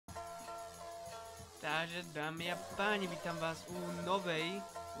Takže dámy a páni, vítam vás u novej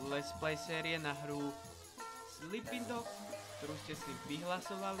let's play série na hru Sleeping Dog, ktorú ste si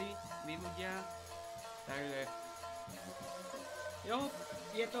vyhlasovali, vy ľudia. Takže jo,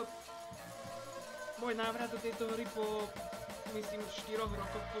 je to môj návrat do tejto hry po, myslím, 4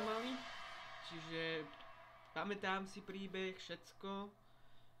 rokoch pomaly. Čiže pamätám si príbeh, všetko.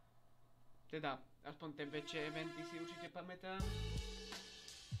 Teda, aspoň tie väčšie eventy si určite pamätám.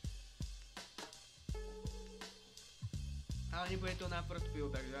 Ale nebude to na first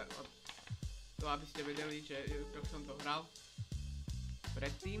view, takže to aby ste vedeli, že trochu som to hral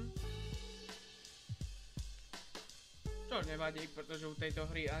predtým. Čo nevadí, pretože u tejto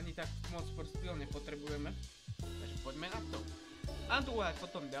hry ani tak moc first view nepotrebujeme. Takže poďme na to. Mám tu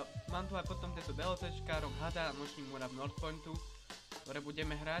aj potom tieto DLCčka, Rok hada a Nočný múra v Northpointu, ktoré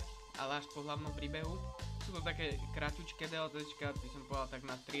budeme hrať, ale až po hlavnom príbehu. Sú to také kratučké DLCčka, by som povedal tak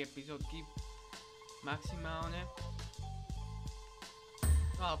na 3 epizódky maximálne.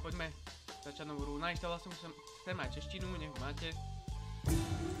 No ale poďme začať novú hru. Nainštaloval som sem aj češtinu, nech máte.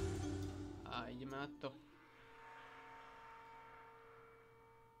 A ideme na to.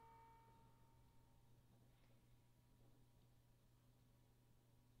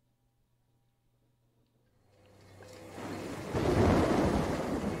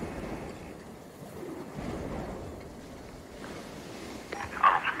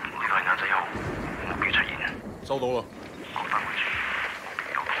收到啦。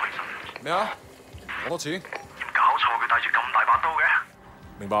咩啊？攞多錢？搞錯，佢帶住咁大把刀嘅。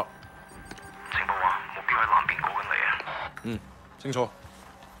明白。情報話目標喺南邊過緊嚟啊。嗯，清楚。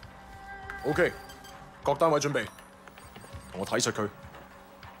OK，各單位準備，同我睇實佢。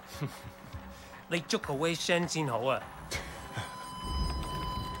你捉個 Wei Shen 先好啊。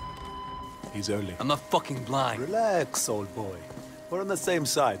He's early. I'm not fucking blind. Relax, old boy. We're on the same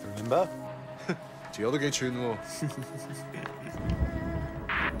side, remember? 條友都幾串喎。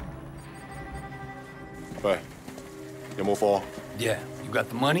喂，有冇貨 Yeah, you got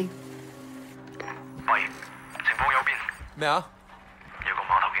the money? 喂，情報右邊咩啊？有個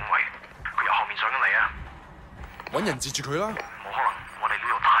碼頭警衛，佢由後面上緊嚟啊！揾人截住佢啦！冇可能，我哋呢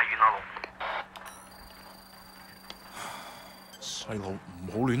度太遠啦，路。細路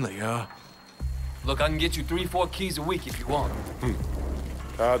唔好亂嚟啊 Look, I can get you 3-4 keys a week if you want.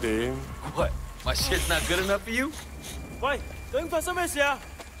 睇下點 What? My shit's not good enough for you? 喂，究竟發生咩事啊？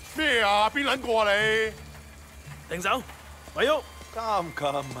咩啊？邊撚過啊你？停手，咪喐！ Come,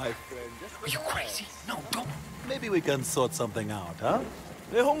 my friend. Are you crazy? No, don't. Maybe we can sort something out, huh?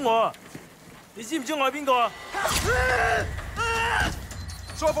 你兇我啊！你知唔知我係邊個啊？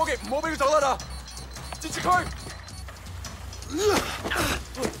所有伙計唔好俾佢走甩啦！截住佢！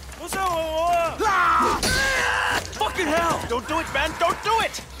好傷害我啊 Fucking hell!！Don't do it, man! Don't do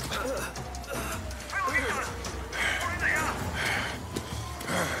it!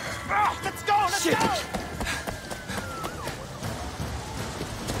 Let's go! Let's Shit. go!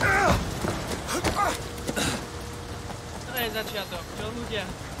 To je začiatok, čo ľudia?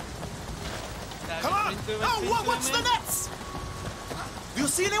 Come on! Oh, what's the nets? Do you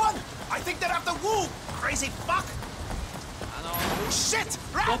see anyone? I think they're after Wu! Crazy fuck! Áno. Shit!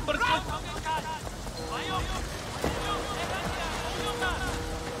 Do Run! prču! Run!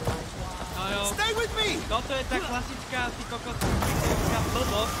 No jo. Stay with me! Toto je tá klasická, ty kokos, klasická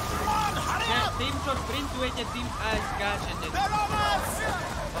blbosť. Come on, hurry Že up! tým, čo sprintujete, tým aj skáčete. They're on us!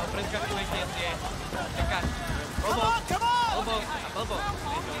 Preskakujete tie čekáčky. Come on, come on! Blbosť a blbosť.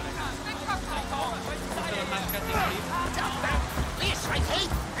 To je maškatý klip. Fish, I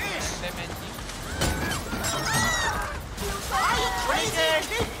hate fish! Dementi. Are you crazy?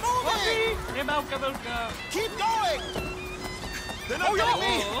 Keep moving! Nemávka veľká. Keep going! They're not getting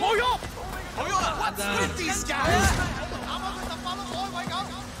me! What's with these guys?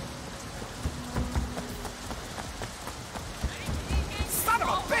 Son of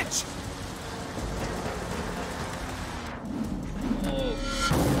a bitch!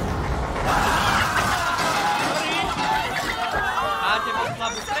 Máte moc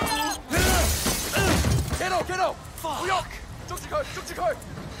slabú strechu. Get out! Fuck! 捉住佢！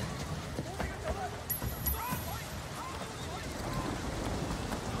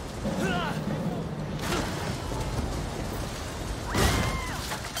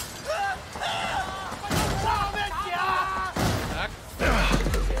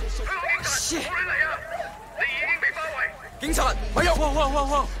警察，咪喐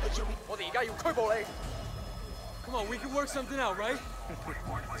！Whoa. 我哋而家要拘捕你。Come on, we can work something out, right?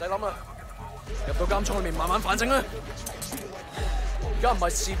 唔使諗啦，入到監倉裏面慢慢反省啦。而家唔係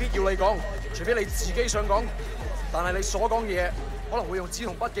事必要你講，除非你自己想講，但係你所講嘅嘢可能會用紙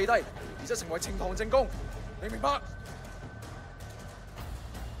同筆記低，而且成為呈堂證供。你明白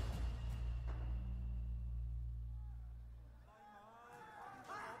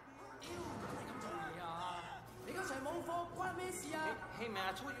？Hey man,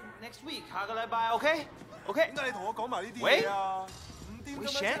 I told you next week，下個禮拜 OK？OK？ 點解你同我講埋呢啲喂嘢啊？唔掂咁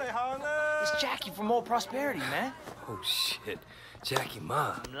樣出嚟行啦！ It's Jackie from Old Prosperity, man. Oh shit. Jackie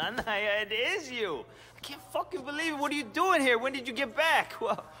Ma. Lanaya, it is you. I can't fucking believe it. What are you doing here? When did you get back?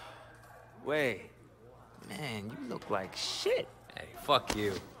 Well, wait. Man, you look like shit. Hey, fuck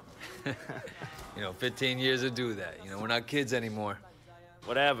you. 15 years to do that. We're not kids anymore.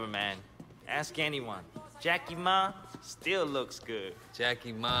 Whatever, man. Ask anyone. Jackie Ma still looks good.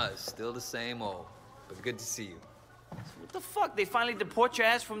 Jackie Ma is still the same old, but good to see you. What the fuck? They finally deport your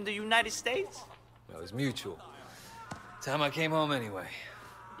ass from the United States? Well, it was mutual. Time I came home anyway.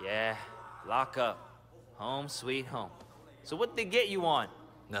 Yeah, lock up. Home sweet home. So what they get you on?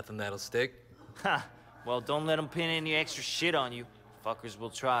 Nothing that'll stick. Ha! Well, don't let them pin any extra shit on you. Fuckers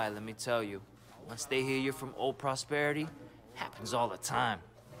will try, let me tell you. Once they hear you're from Old Prosperity, happens all the time.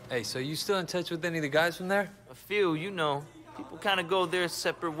 Hey, so you still in touch with any of the guys from there? A few, you know. People kind of go their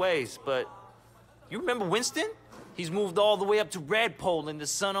separate ways, but... You remember Winston? He's moved all the way up to Redpole in the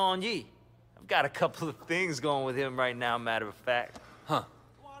Sun On Ye. I've got a couple of things going with him right now, matter of fact. Huh.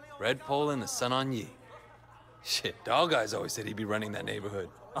 Redpole and the Sun On Ye. Shit, Dog Eyes always said he'd be running that neighborhood.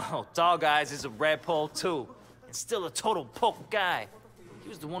 Oh, Dog Eyes is a Redpole too. And still a total poke guy. He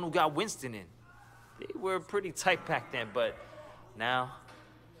was the one who got Winston in. They were pretty tight back then, but now...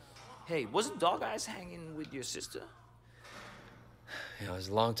 Hey, wasn't Dog Eyes hanging with your sister? It was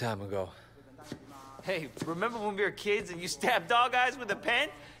a long time ago. Hey, remember when we were kids and you stabbed Dog Eyes with a pen?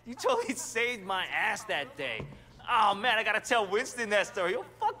 You totally saved my ass that day. Oh man, I gotta tell Winston that story. He'll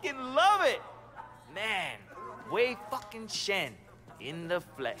fucking love it. Man, Wei fucking Shen in the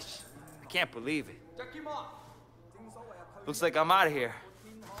flesh. I can't believe it. Looks like I'm out of here.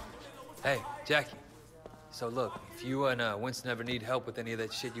 Hey, Jackie. So look, if you and Winston ever need help with any of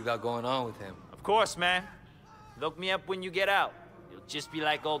that shit you got going on with him... Of course, man. Look me up when you get out. It'll just be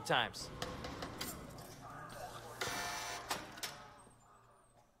like old times.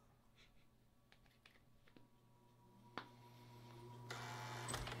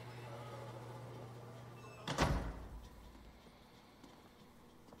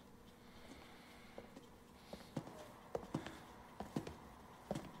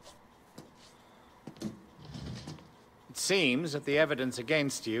 It seems that the evidence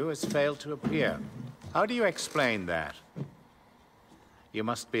against you has failed to appear. How do you explain that? You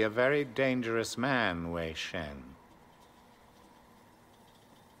must be a very dangerous man, Wei Shen.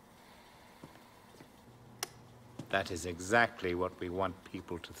 That is exactly what we want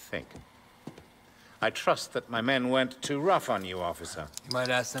people to think. I trust that my men weren't too rough on you, officer. You might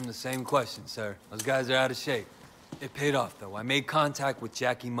ask them the same question, sir. Those guys are out of shape. It paid off, though. I made contact with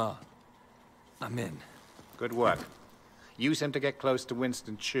Jackie Ma. I'm in. Good work. Use him to get close to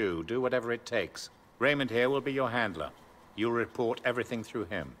Winston Chu. Do whatever it takes. Raymond here will be your handler. You'll report everything through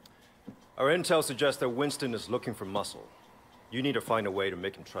him. Our intel suggests that Winston is looking for muscle. You need to find a way to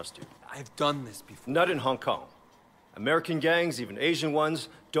make him trust you. I've done this before. Not in Hong Kong. American gangs, even Asian ones,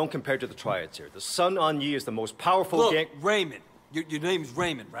 don't compare to the triads here. The Sun On Ye is the most powerful gang... Look, Raymond. Your name's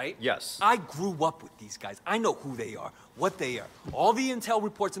Raymond, right? Yes. I grew up with these guys. I know who they are, what they are. All the intel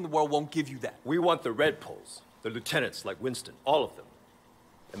reports in the world won't give you that. We want the Red Poles, the lieutenants like Winston, all of them.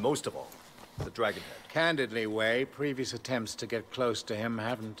 And most of all, the Dragonhead. Candidly, Wei, previous attempts to get close to him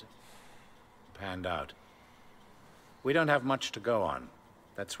haven't panned out. We don't have much to go on.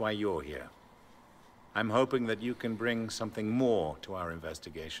 That's why you're here. I'm hoping that you can bring something more to our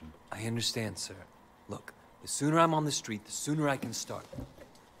investigation. I understand, sir. Look, the sooner I'm on the street, the sooner I can start.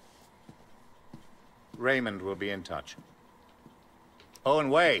 Raymond will be in touch. Oh, and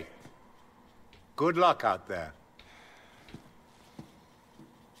Wei, good luck out there.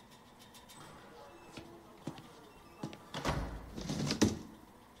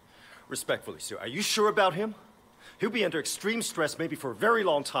 Respectfully, sir, are you sure about him? He'll be under extreme stress maybe for a very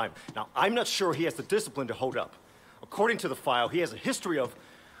long time. Now, I'm not sure he has the discipline to hold up. According to the file, he has a history of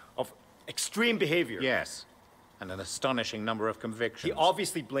extreme behavior. Yes, and an astonishing number of convictions. He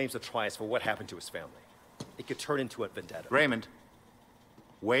obviously blames the triads for what happened to his family. It could turn into a vendetta. Raymond,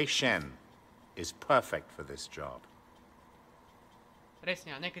 Wei Shen is perfect for this job.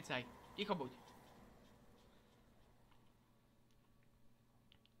 Presne, a nekecaj. Ticho buď.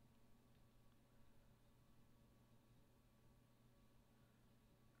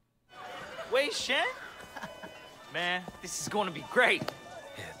 Wei Shen? Man, this is going to be great.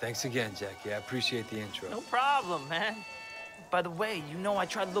 Yeah, thanks again, Jackie. I appreciate the intro. No problem, man. by the way, you know I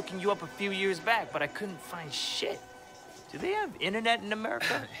tried looking you up a few years back, but I couldn't find shit. Do they have internet in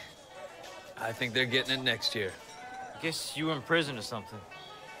America? I think they're getting it next year. Guess you were in prison or something.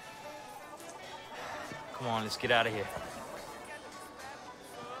 Come on, let's get out of here.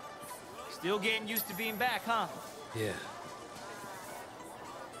 Still getting used to being back, huh? Yeah.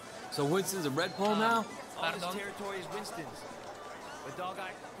 So Winston's a red pole now? All this territory is Winston's. The dog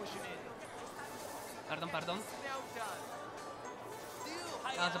eye pushing in. Pardon.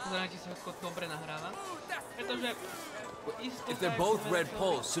 Ale za pozorné, či sa dobre nahráva. Pretože... If they're both red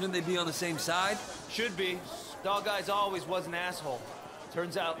poles, shouldn't they be on the same side? Should be. Dog Eyes always was an asshole.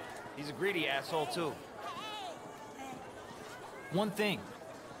 Turns out, he's a greedy asshole, too. One thing.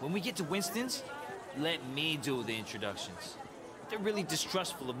 When we get to Winston's, let me do the introductions. They're really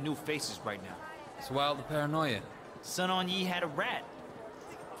distrustful of new faces right now. It's wild the paranoia. Sun On Yee had a rat.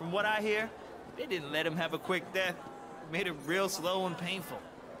 From what I hear, they didn't let him have a quick death. Made it real slow and painful.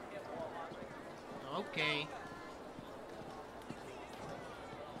 Okay.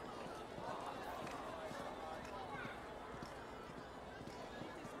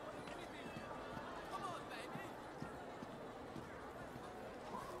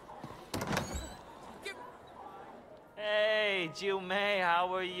 Hey, Jill May,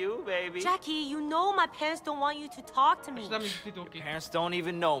 how are you, baby? Jackie, you know my parents don't want you to talk to me. Your parents don't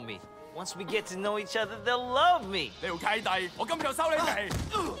even know me. Once we get to know each other, they'll love me. 你條契弟，我今日就收你皮。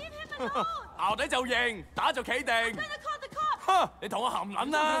淆底就認，打就企定。哼！你同我含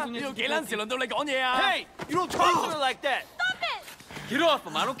撚啦！呢度幾撚時輪到你講嘢啊 Hey, you don't talk to her like that. Stop it! Get off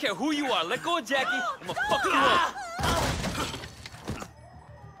him! I don't care who you are. Let go of Jackie. I'm gonna fuck you up.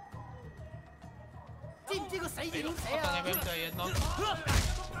 知唔知個死字點寫 Oto 啊？ neviem, to je jedno.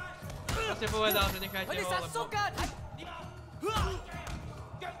 Proste povedal, že nechajte ho, lebo...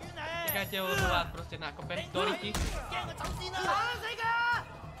 Nechajte ho, lebo vás proste nakopem storiti.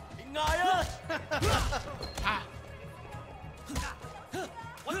 Ah!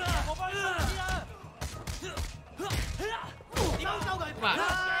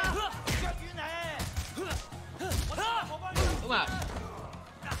 Umár!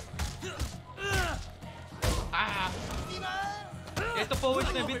 Ah! Je to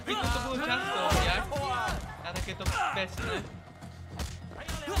pouličné bitvy, to bolo často, jak? Na takéto pesné.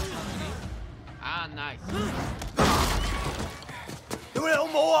 Ah, nice.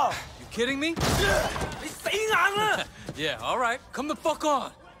 You kidding me? Yeah, all right. Come the fuck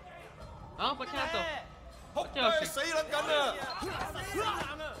on. No, poďte na to. Poďte ho si.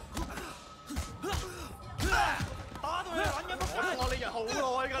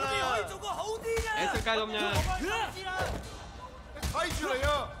 Nestrkaj do mňa.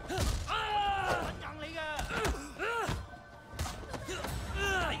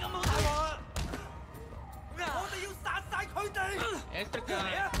 Nestrkaj.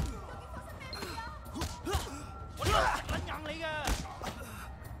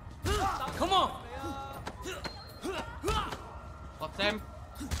 Come on. Poď sem.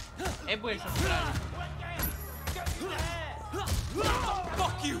 Nebudeš sa strániť.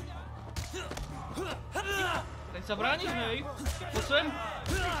 Fuck you. Teď sa brániš, hej? Poď sem.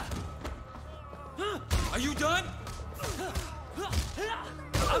 Are you done?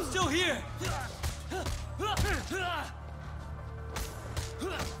 I'm still here.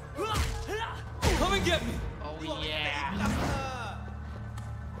 Come and get me. Oh yeah.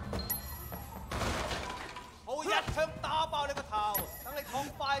 我會一槍打爆你個頭，等你痛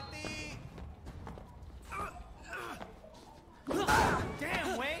快啲。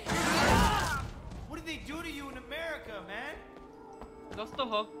Damn, Wayne! What did they do to you in America, man? Kto z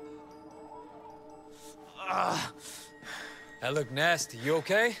toho? That looked nasty. You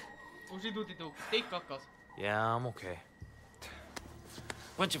okay? Už idú ty tu. Ty kokos. Yeah, I'm okay.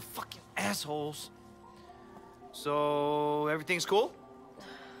 Bunch of fucking assholes. So, everything's cool?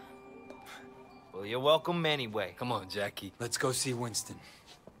 Well, you're welcome anyway. Come on, Jackie. Let's go see Winston.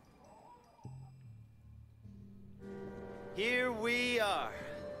 Here we are.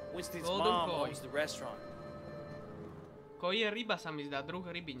 Winston's Golden mom Koi. owns the restaurant. Koi je ryba, sa mi zdá. Druh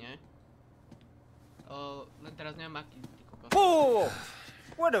ryby, nie? Len teraz neviem, aký ty kokos. Whoa!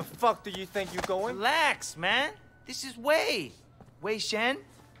 Where the fuck do you think you're going? Relax, man. This is Wei. Wei Shen.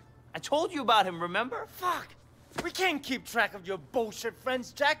 I told you about him, remember? Fuck! We can't keep track of your bullshit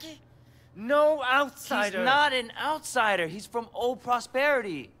friends, Jackie. No outsider. He's not an outsider. He's from old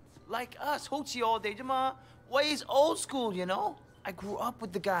prosperity. Like us. Hochi all day, Jama. Wei's old school, you know? I grew up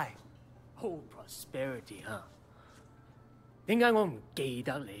with the guy. Old prosperity, huh? 點解我唔記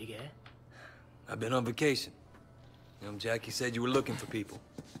得你嘅？ I've been on vacation. Jackie said you were looking for people.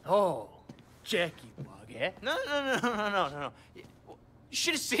 Oh, Jackie Bug, eh? No. You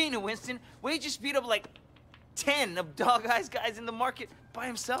should have seen it, Winston. Wade just beat up like 10 of Dog Eyes guys in the market by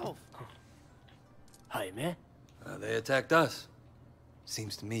himself. Hi, man. They attacked us.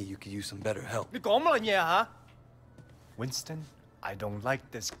 Seems to me you could use some better help. Winston, I don't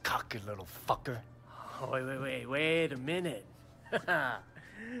like this cocky little fucker. Oh, wait a minute.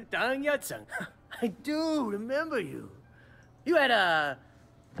 Dang Yatsang, I do remember you. You had a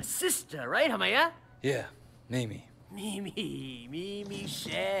sister, right, Hamaya? Yeah, Mimi. Mimi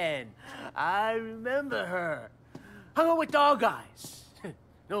Shen. I remember her. Hung out with Dog Eyes.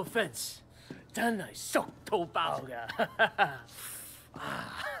 No offense. 真係熟到爆㗎.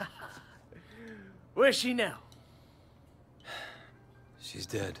 Where's she now? She's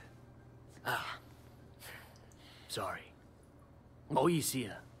dead. Sorry. 唔好意思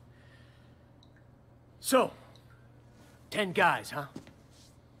啊. So, 10 guys, huh?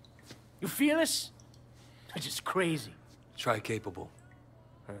 You fearless? Or just crazy? Try capable.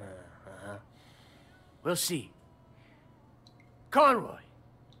 We'll see. Conroy,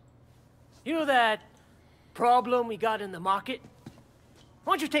 you know that problem we got in the market?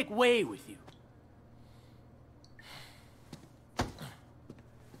 Why don't you take Way with you?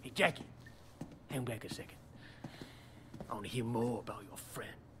 Hey, Jackie, hang back a second. I want to hear more about your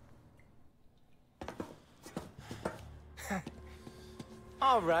friend.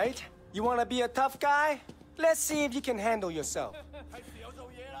 All right. You want to be a tough guy? Let's see if you can handle yourself.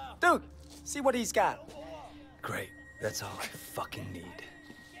 Dude, see what he's got. Great. That's all I fucking need.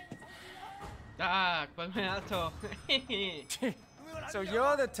 Tak, poďme na to. So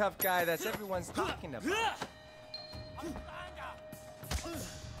you're the tough guy that's everyone's talking about.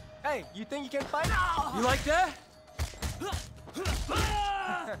 Hey, you think you can fight? You like that?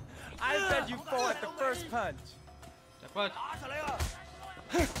 I bet you fall at the first punch. Poď.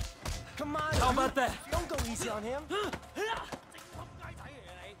 Come on. How about that? Don't go easy on him.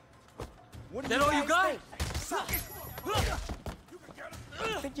 What That all you got?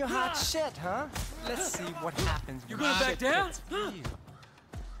 Think you're hot shit, huh? Let's see what happens. You gonna back down?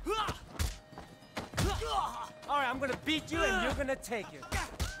 All right, I'm gonna beat you and you're gonna take it.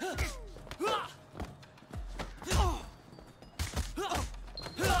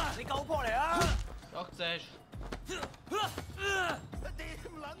 Čo chceš?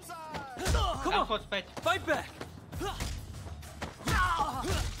 Come Tam on, choď späť. fight back.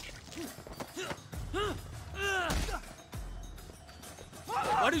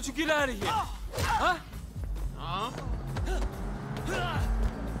 Why did you get out of here? Huh? No.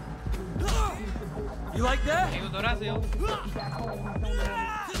 You like that? Ju dorazil.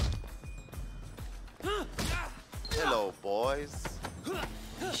 Hello, boys.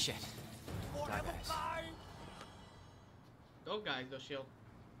 Shit. Dog Eyes došiel.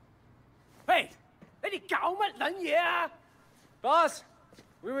 Hey, 你哋搞乜撚嘢啊? Boss,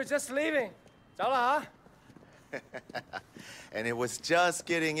 we were just leaving. 走啦吓. And it was just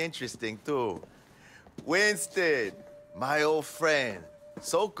getting interesting, too. Winston, my old friend.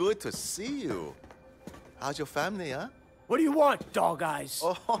 So good to see you. How's your family, huh? What do you want, Dog Eyes?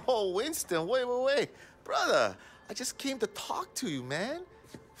 Oh, Winston, wait. Brother, I just came to talk to you, man.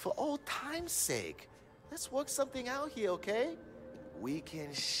 For old time's sake. Let's work something out here, okay? We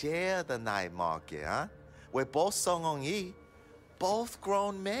can share the night market, huh? We're both Song Yi, both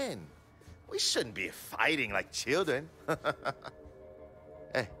grown men. We shouldn't be fighting like children.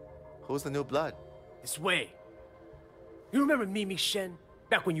 Hey, who's the new blood? This way. You remember Mimi Shen?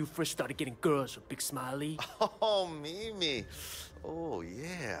 Back when you first started getting girls with Big Smiley? Oh, Mimi. Oh,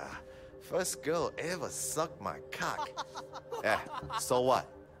 yeah. First girl ever sucked my cock. Yeah, so what?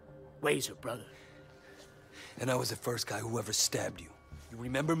 Way's her brother. And I was the first guy who ever stabbed you. You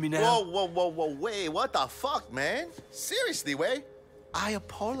remember me now? Whoa, wait, what the fuck, man? Seriously, Way? I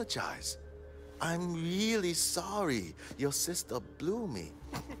apologize. I'm really sorry your sister blew me.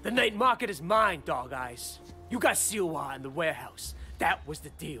 The night market is mine, Dog Eyes. You got Siwa in the warehouse. That was the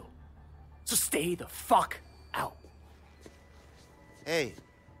deal. So stay the fuck out. Hey,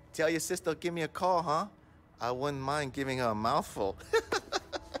 tell your sister give me a call, huh? I wouldn't mind giving her a mouthful.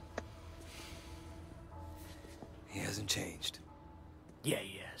 He hasn't changed. Yeah,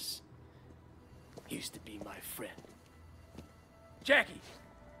 he has. He used to be my friend. Jackie,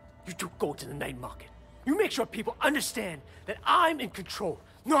 you two go to the night market. You make sure people understand that I'm in control,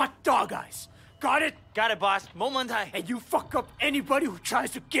 not Dog Eyes. Got it? Got it, boss. Momentai. And you fuck up anybody who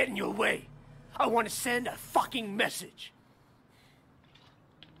tries to get in your way. I want to send a fucking message.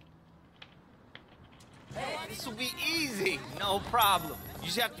 Hey, this will be easy. No problem. You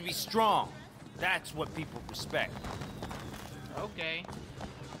just have to be strong. That's what people respect. OK.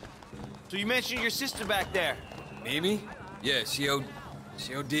 So you mentioned your sister back there. Mimi? Yeah, she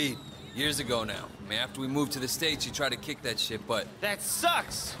OD'd years ago now. I mean, after we moved to the States, she tried to kick that shit, but... That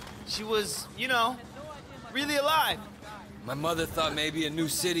sucks. She was, you know, really alive. My mother thought maybe a new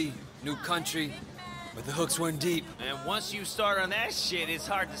city, new country, but the hooks weren't deep. And once you start on that shit, it's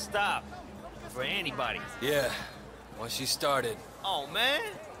hard to stop. For anybody. Yeah, once she started. Oh, man.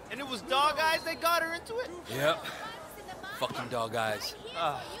 And it was Dog Eyes that got her into it? Yep. Fucking Dog Eyes.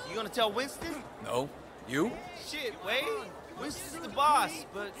 You gonna tell Winston? No. You? Shit, Wade. Winston's the boss,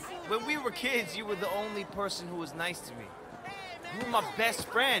 but when we were kids, you were the only person who was nice to me. You were my best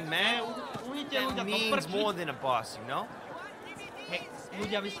friend, man. That means more than a boss, you know? Hey,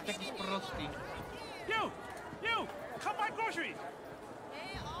 ľudia, vy ste takí sprostí. You! Come buy groceries!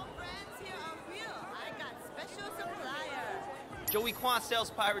 Hey, all friends here are real. I got special supplier. Joey Kwan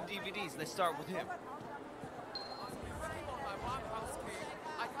sells pirate DVDs. Let's start with him.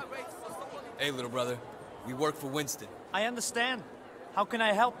 Hey, little brother. We work for Winston. I understand. How can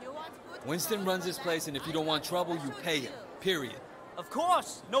I help? Winston runs this place, and if you don't want trouble, you pay him. Period. Of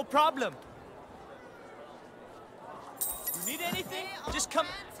course, no problem. You need anything? Just come.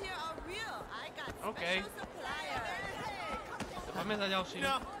 Okay. Poďme za ďalším.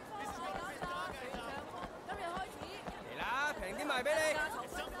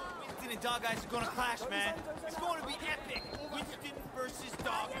 Winston and Dog Eyes are gonna clash, man. It's going to be epic. Winston versus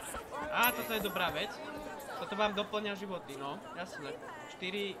Dog Eyes. Toto je dobrá vec. Toto vám doplňa životy, no. Jasné.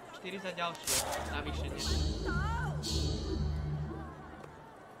 4 za ďalšie navýšenie.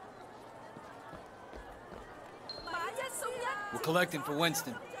 We're collecting for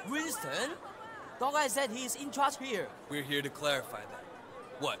Winston. Winston? Dog Eyes said he's in charge here. We're here to clarify that.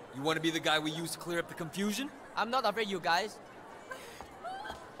 What, you want to be the guy we use to clear up the confusion? I'm not afraid, you guys.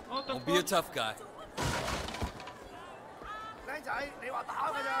 Don't be a tough guy.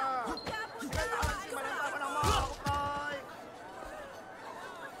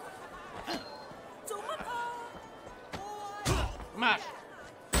 Máš.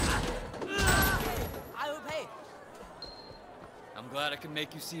 I will pay. I'm glad I can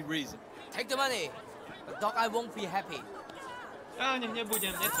make you see reason. Take the money. But Dog Eye won't be happy. Nech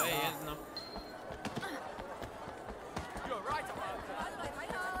nebudem, mne to je jedno.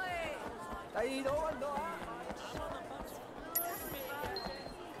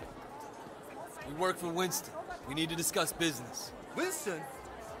 We work for Winston. We need to discuss business. Winston?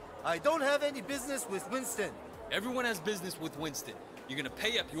 I don't have any business with Winston. Everyone has business with Winston. You're gonna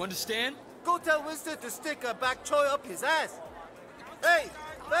pay up, you understand? Go tell Winston to stick a back choy up his ass. Hey,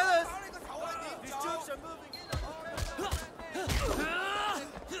 fellas! These troops are moving in.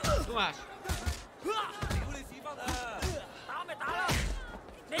 Tu máš.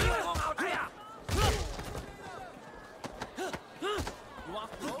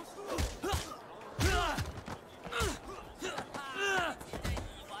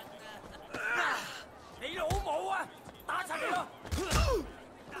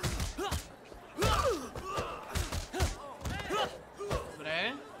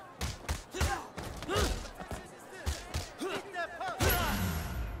 Dobre.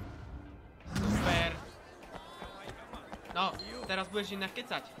 Super. No, teraz budeš inak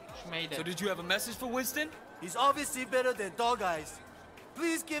kecať, šmejde. So did you have a message for Winston? He's obviously better than Dog Eyes.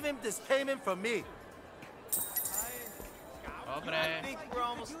 Please give him this payment from me. Dobre. I think we're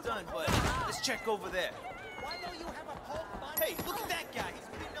almost done, but let's check over there. Hey, look at that guy. He's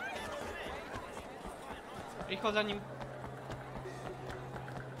beating up that old man. Rýchlo za ním.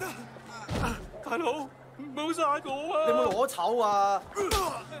 Hello? 冇殺我啊！你冇攞籌啊！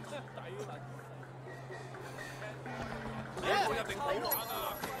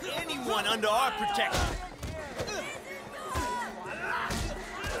 Anyone under our protection.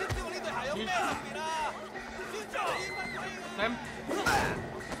 Sem.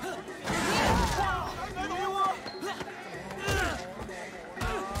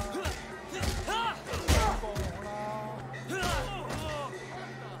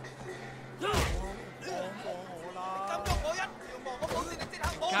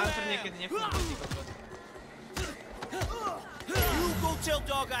 Counter niekedy nefunguje. You go tell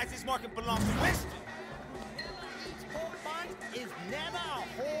Dog Eyes his market belongs to Winston.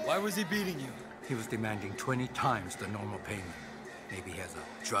 Why was he beating you? He was demanding 20 times the normal payment. Maybe he has a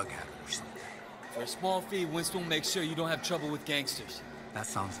drug habit or something. For a small fee, Winston will make sure you don't have trouble with gangsters. That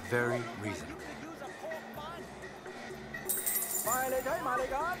sounds very reasonable.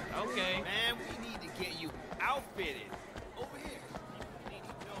 Okay. Man, we need to get you outfitted. Over here. Need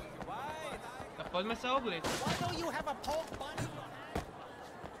to know your wife. Tak poďme sa obliecť. Why don't you have a pork bunny?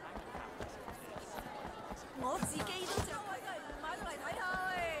 我自己都着佢都係唔買到嚟睇佢。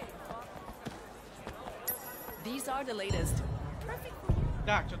These are the latest.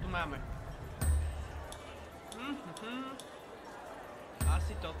 Tak, čo tu máme?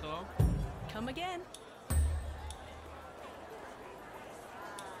 Asi toto. Come again.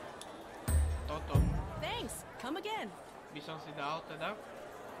 Toto. Thanks. Come again. By som si dal teda.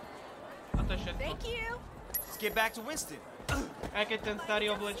 A to je všetko. Thank you. Let's get back to Winston. Aj keď ten starý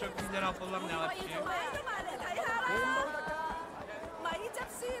oblečok vyzeral podľa mňa lepšie.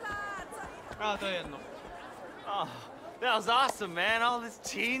 Ale to je jedno. Oh, that was awesome, man. All this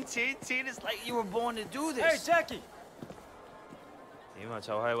teen. It's like you were born to do this. Hey, Jackie! Hey,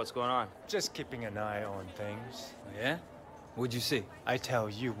 hey, what's going on? Just keeping an eye on things. Yeah? What'd you see? I tell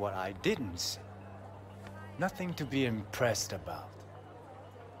you what I didn't see. Nothing to be impressed about.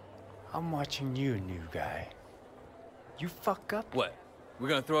 I'm watching you, new guy. You fuck up? What? We're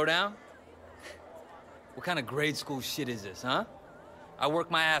gonna throw down? What kind of grade school shit is this, huh? I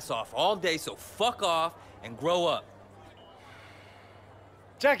work my ass off all day, so fuck off and grow up.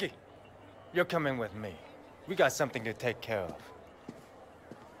 Jackie, you're coming with me. We got something to take care of.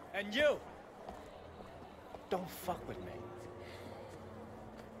 And you, don't fuck with me.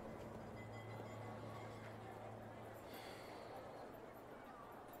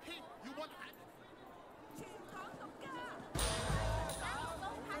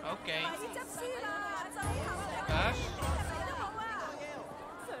 Okay. Cash.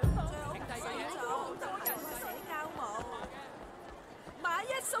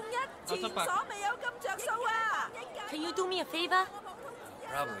 Can you do me a favor?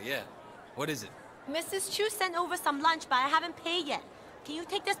 Probably, yeah. What is it? Mrs. Chu sent over some lunch, but I haven't paid yet. Can you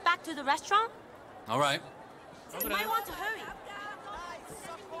take this back to the restaurant? All right. You might want to hurry.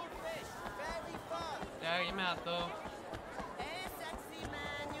 Tak, ideme na to.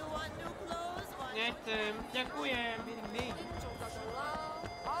 Nechcem, ďakujem.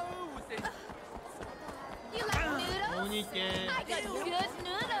 You like noodles? Unite. I got good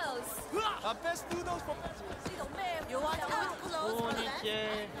noodles. Best noodles for... You want good clothes for that?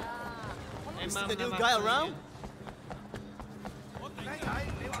 Unite. Is the new guy around?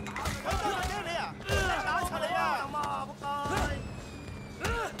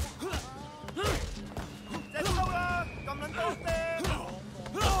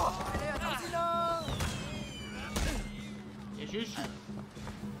 Ježiš.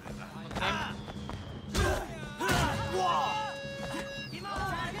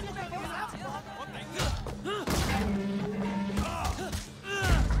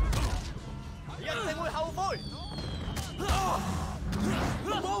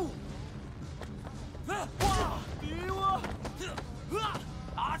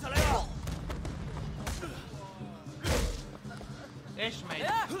 Ešmej.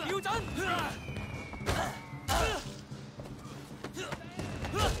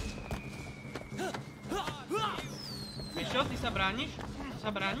 Vieš čo, ty sa brániš? Sa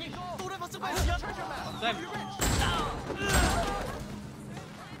brániš? Sem.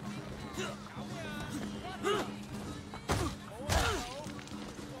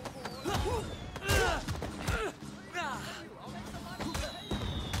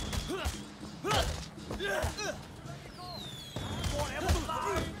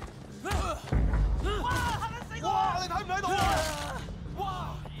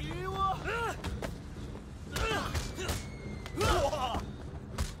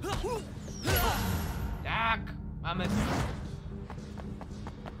 Tak, máme to.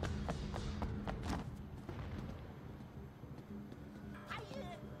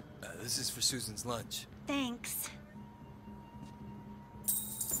 This is for Susan's lunch. Thanks.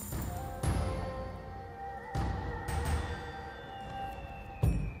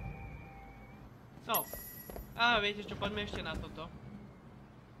 No, a viete čo, poďme ešte na toto.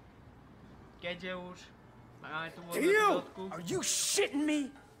 Keďže už máme tu vodotku. Are you shitting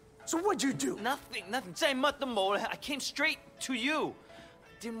me? So what'd you do? Nothing. Say nothing more. I came straight to you.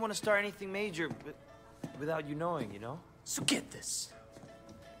 I didn't want to start anything major, but without you knowing, you know? So get this.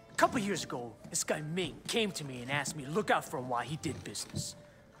 A couple years ago, this guy Ming came to me and asked me to look out for him while he did business.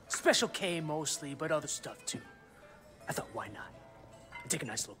 Special K mostly, but other stuff too. I thought, why not? I take a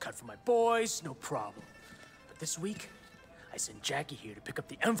nice little cut for my boys, no problem. But this week, I sent Jackie here to pick up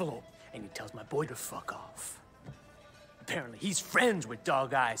the envelope, and he tells my boy to fuck off. Apparently, he's friends with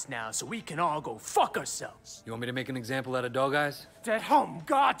Dog Eyes now, so we can all go fuck ourselves. You want me to make an example out of Dog Eyes? That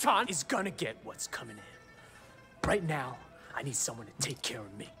Garton is gonna get what's coming to him. Right now, I need someone to take care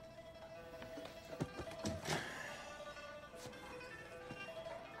of me.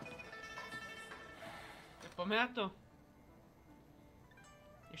 Poďme na to.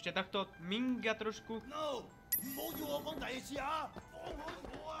 Ešte takto Minga trošku.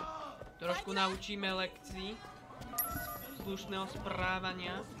 Trošku naučíme lekcií. slušného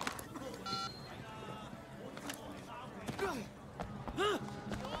správania.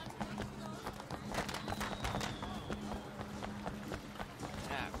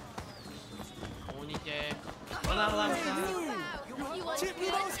 Tak. Unite. Ponáhľam sa.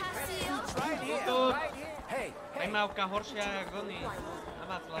 Tuto. Premávka horšia ako oni. Na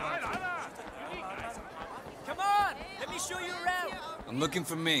Václava. Come on, let me show you around. I'm looking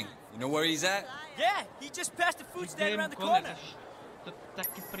for Ming. You know where he's at? Yeah, he just passed the food stand around the corner. To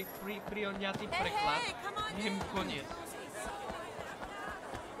taký prionďatý preklad. Jem koniec.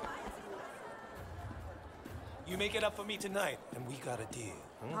 You make it up for me tonight, and we got a deal.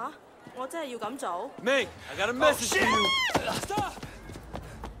 吓？我真係要咁做？ Ming, I got a message for you. Stop!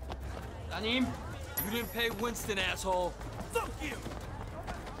 Za ním. You didn't pay Winston, asshole. Fuck you!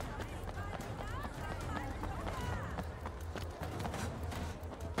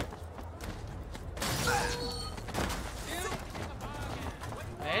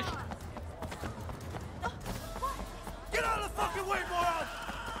 Vieš? Get out of the fucking way, moron!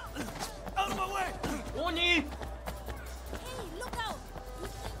 Out of my way! Oni! Hey, look out!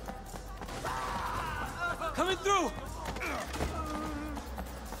 Coming through!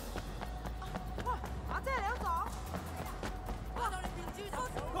 阿姐你都講。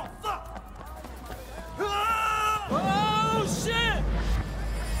 Oh, fuck! Oh, shit!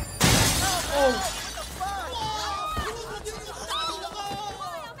 Oh!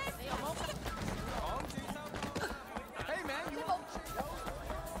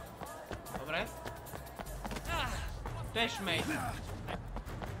 Dobre. Dashmate.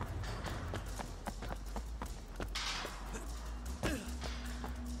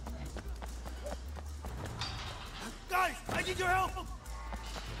 Guys, I need your help!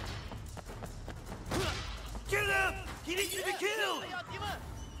 Kill him! He needs to be killed!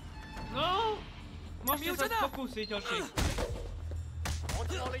 No! Môžete sa pokúsiť, oči.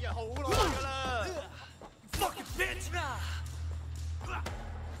 Fucking bitch! Tak.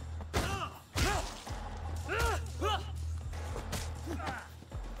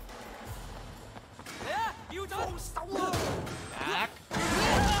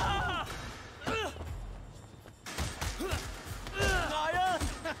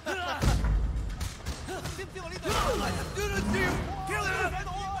 Kill him!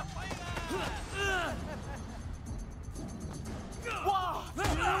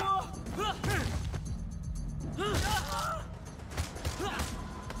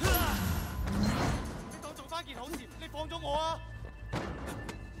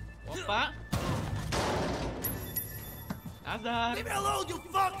 Opa. Nazdar. Leave me alone, you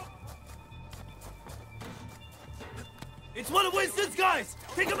fuck! It's one of Winston's guys!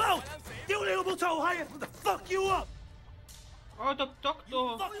 Take him out! Deal with him to hire to fuck you up! O, to.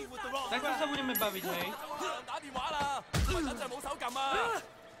 Takhle sa budeme baviť, hej. 打電話啦，喂，等陣冇手撳啊！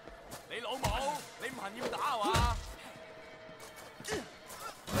你老母，你唔係要打係嘛？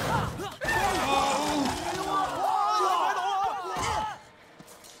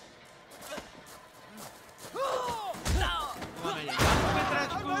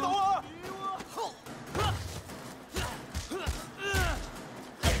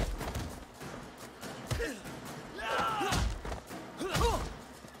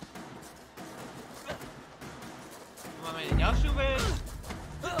 Máme ďalšiu vec.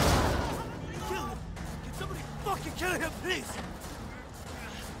 Fucking kill him, please!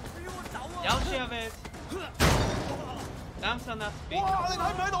 Ďalšia vec. Dám sa naspäť.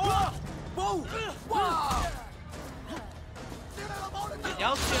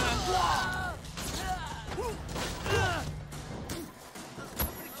 Ďalšia.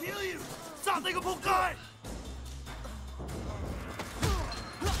 Kill you! Something about guy!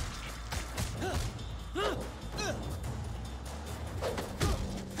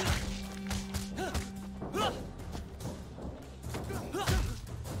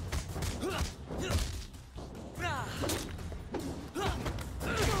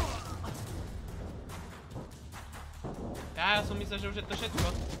 Ja som myslel, že už je to všetko.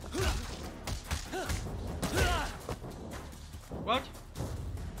 Poď.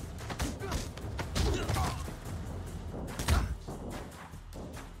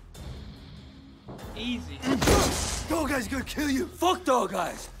 Easy. Dog guy's gonna kill you! Fuck dog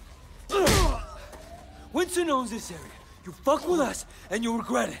guys! Winston owns this area. You fuck with us, and you'll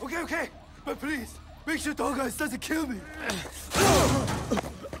regret it. Okay, but please, make sure dog guys doesn't kill me!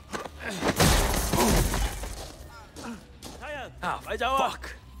 Ah,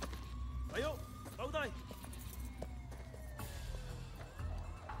 fuck!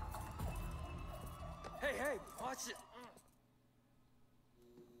 Hey, watch it.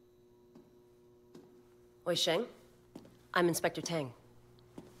 喂，醒， I'm Inspector Tang.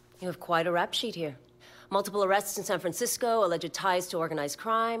 You have quite a rap sheet here. Multiple arrests in San Francisco, alleged ties to organized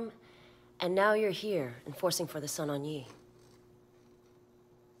crime, and now you're here, enforcing for the Sun on Yi.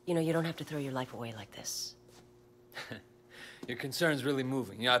 You know, you don't have to throw your life away like this. Your concern's really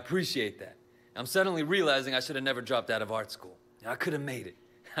moving. I appreciate that. I'm suddenly realizing I should have never dropped out of art school. I could have made it.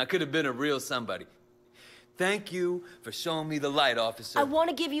 I could have been a real somebody. Thank you for showing me the light, officer. I want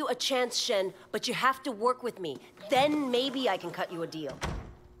to give you a chance, Shen, but you have to work with me. Then maybe I can cut you a deal.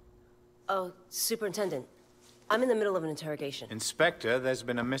 Oh, Superintendent, I'm in the middle of an interrogation. Inspector, there's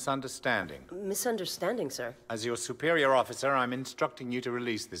been a misunderstanding. Misunderstanding, sir? As your superior officer, I'm instructing you to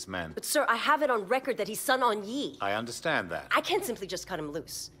release this man. But, sir, I have it on record that he's Sun on Yi. I understand that. I can't simply just cut him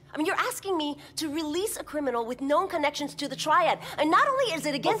loose. I mean, you're asking me to release a criminal with known connections to the Triad, and not only is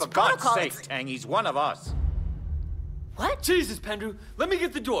it against protocol... For God's sake, Tang, he's one of us. What? Jesus, Pendrew, let me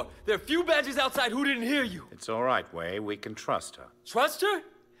get the door. There are a few badges outside who didn't hear you. It's all right, Wei. We can trust her. Trust her?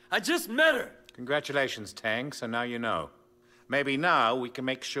 I just met her. Congratulations, Tang, so now you know. Maybe now we can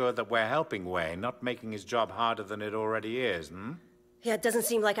make sure that we're helping Wei, not making his job harder than it already is, hmm? Yeah, it doesn't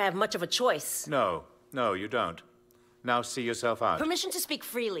seem like I have much of a choice. No, you don't. Now see yourself out. Permission to speak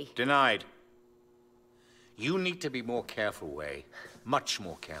freely. Denied. You need to be more careful, Wei. Much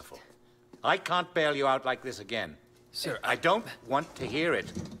more careful. I can't bail you out like this again. Sir, I don't want to hear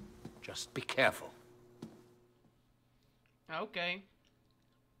it. Just be careful. OK.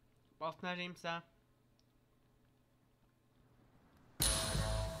 Posnažím sa.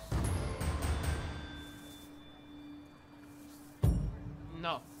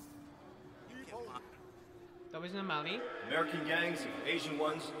 No. To by sme mali. American gangs and Asian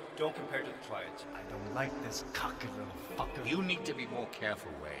ones don't compare to the Triads. I don't like this cocky little fucker. You need to be more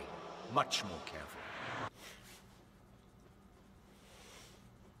careful, Wei. Much more careful.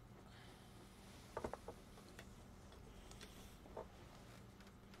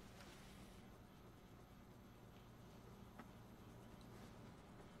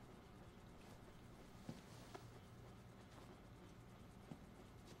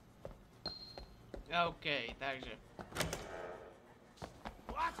 OK, takže.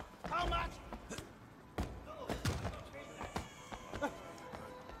 What? How much?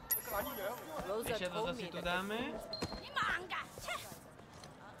 Ešte toto si tu dáme.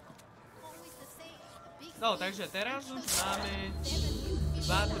 No, takže teraz už máme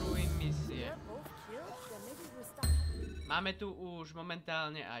 2 druhy misie. Máme tu už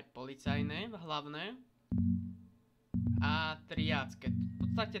momentálne aj policajné, hlavné. A triádske.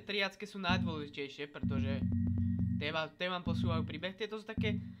 V podstate triádske sú najdôležitejšie, pretože tie vám posúvajú príbeh. Tieto sú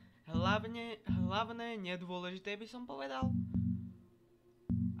také hlavné, nedôležité by som povedal.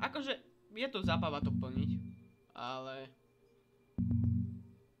 Akože je to zábava to plniť, ale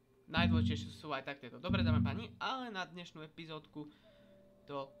najdôležitejšie sú aj tak tieto. Dobre, dáme pani, ale na dnešnú epizódku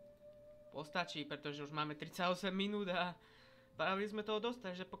to postačí, pretože už máme 38 minút a spravili sme toho dosť,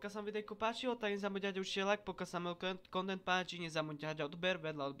 takže pokiaľ sa vám videjko páčilo, tak nezabudnite určite like, pokiaľ sa môj content páči, nezabudnite odber,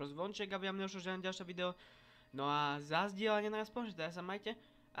 vedľa odber zvonček, aby vám neošlo žiadne ďalšie video. No a za zdieľanie nás pomôžete, teda sa majte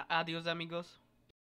a adios amigos.